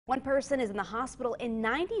One person is in the hospital and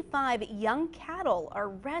 95 young cattle are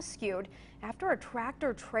rescued after a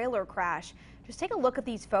tractor trailer crash. Just take a look at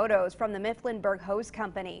these photos from the Mifflinburg Hose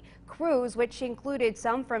Company. Crews, which included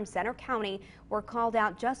some from Center County, were called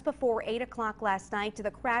out just before 8 o'clock last night to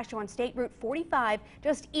the crash on State Route 45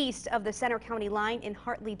 just east of the Center County line in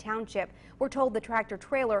Hartley Township. We're told the tractor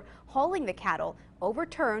trailer hauling the cattle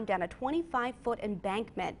overturned down a 25-foot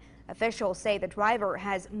embankment. Officials say the driver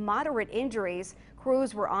has moderate injuries.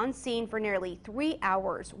 Crews were on scene for nearly 3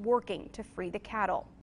 hours working to free the cattle.